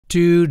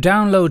To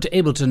download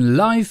Ableton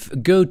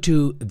Live, go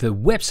to the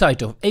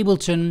website of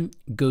Ableton,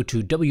 go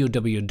to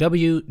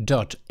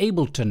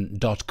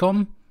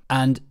www.ableton.com,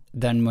 and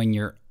then when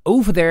you're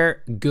over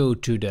there, go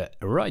to the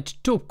right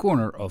top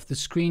corner of the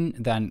screen,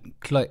 then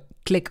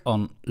click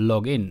on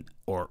Login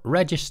or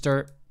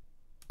Register.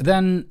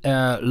 Then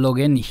log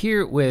in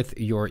here with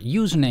your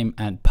username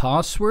and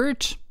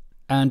password.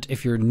 And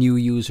if you're a new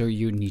user,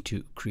 you need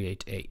to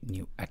create a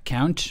new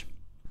account.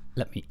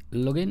 Let me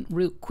log in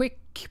real quick.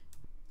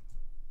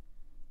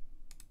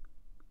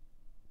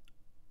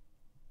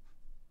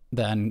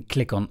 Then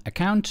click on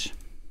Account.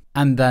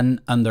 And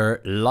then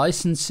under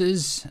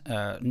Licenses,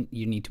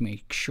 you need to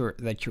make sure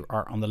that you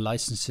are on the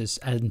Licenses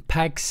and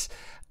Packs.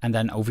 And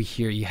then over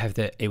here you have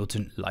the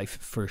Ableton Live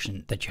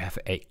version that you have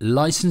a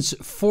license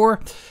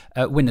for,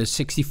 Windows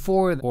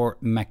 64 or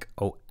Mac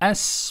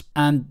OS.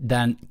 And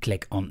then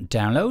click on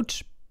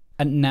Download.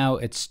 And now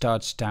it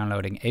starts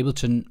downloading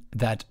Ableton.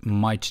 That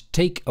might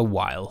take a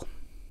while,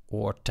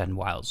 or 10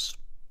 whiles.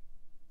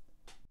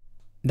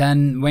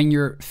 Then when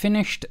you're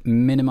finished,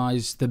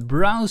 minimize the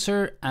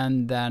browser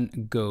and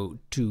then go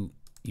to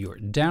your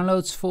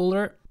downloads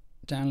folder.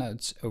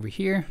 Downloads over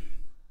here.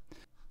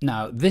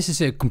 Now this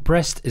is a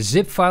compressed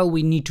zip file.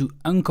 We need to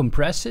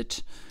uncompress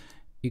it.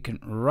 You can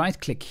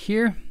right click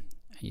here.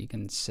 You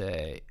can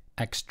say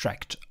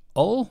extract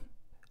all.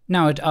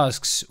 Now it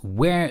asks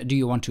where do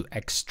you want to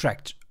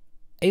extract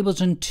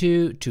Ableton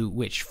to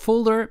which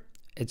folder.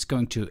 It's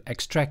going to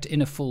extract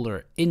in a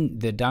folder in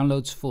the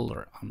downloads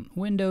folder on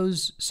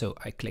Windows. So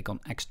I click on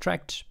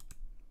extract.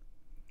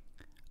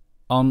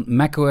 On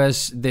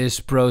macOS, this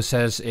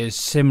process is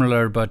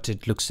similar, but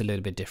it looks a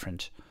little bit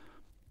different.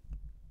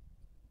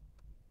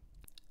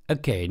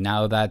 Okay,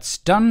 now that's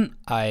done.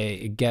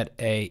 I get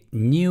a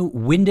new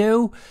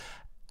window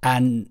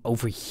and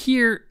over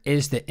here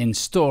is the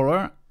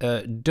installer.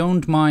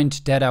 Don't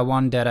mind Data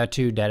 1, Data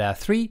 2, Data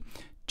 3.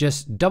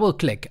 Just double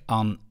click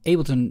on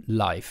Ableton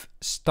Live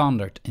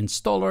Standard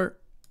Installer.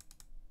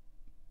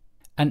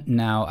 And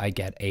now I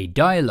get a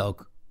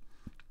dialog.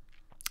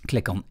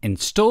 Click on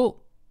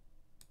Install.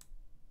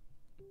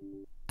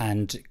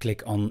 And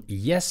click on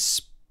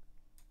Yes.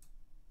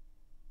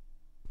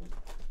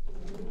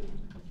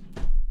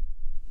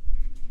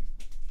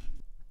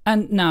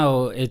 And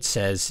now it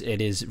says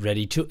it is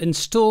ready to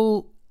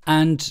install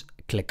and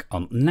click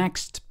on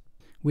Next.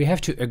 We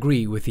have to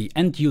agree with the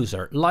end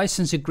user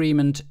license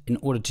agreement. In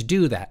order to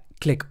do that,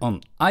 click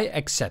on I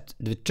accept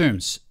the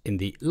terms in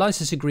the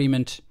license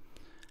agreement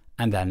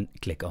and then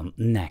click on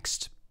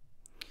Next.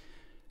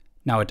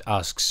 Now it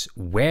asks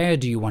where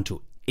do you want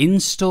to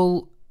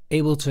install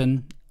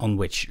Ableton,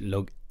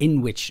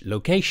 in which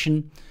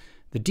location.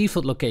 The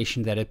default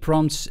location that it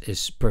prompts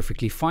is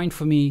perfectly fine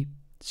for me.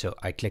 So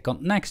I click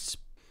on Next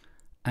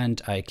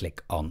and I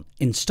click on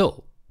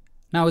Install.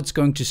 Now it's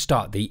going to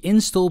start the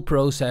install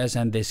process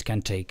and this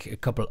can take a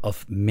couple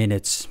of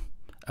minutes,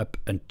 up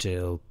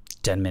until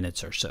 10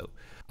 minutes or so.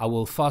 I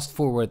will fast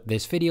forward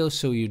this video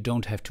so you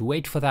don't have to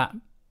wait for that.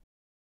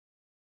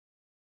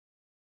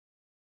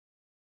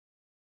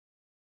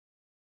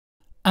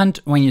 And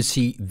when you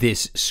see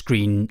this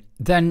screen,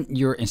 then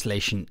your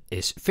installation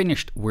is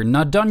finished. We're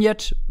not done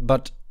yet,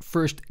 but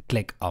first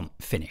click on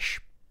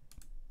Finish.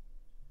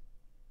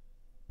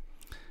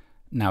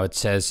 Now it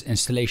says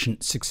installation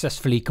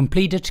successfully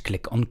completed.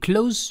 Click on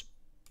Close.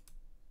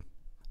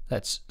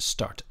 Let's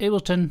start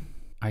Ableton.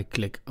 I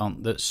click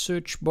on the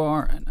search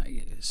bar and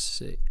I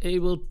say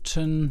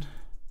Ableton.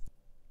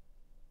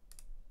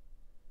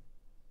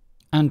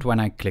 And when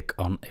I click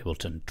on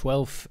Ableton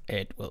 12,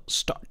 it will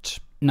start.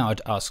 Now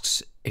it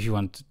asks if you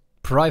want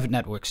private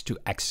networks to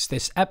access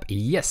this app.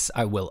 Yes,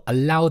 I will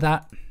allow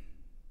that.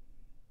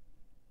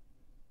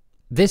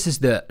 This is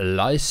the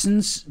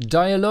license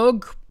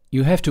dialog.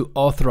 You have to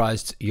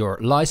authorize your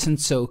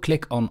license, so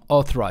click on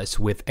Authorize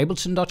with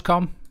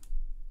Ableton.com.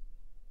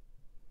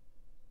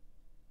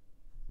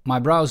 My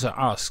browser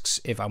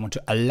asks if I want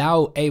to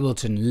allow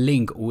Ableton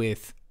link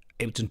with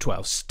Ableton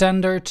 12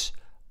 standard.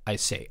 I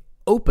say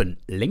Open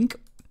link.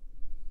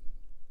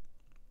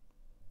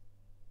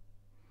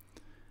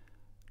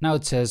 Now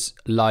it says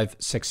Live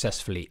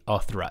successfully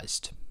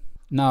authorized.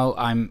 Now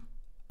I'm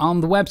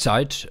on the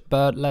website,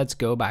 but let's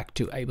go back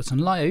to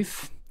Ableton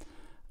Live.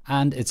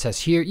 And it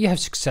says here, you have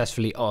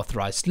successfully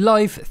authorized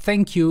Live.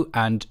 Thank you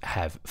and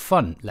have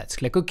fun. Let's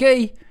click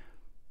OK.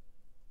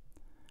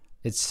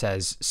 It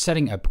says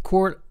setting up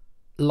chord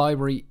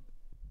library.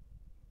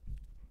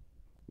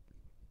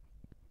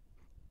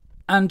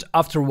 And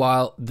after a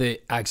while, the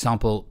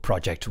example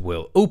project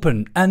will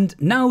open. And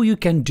now you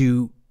can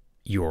do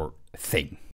your thing.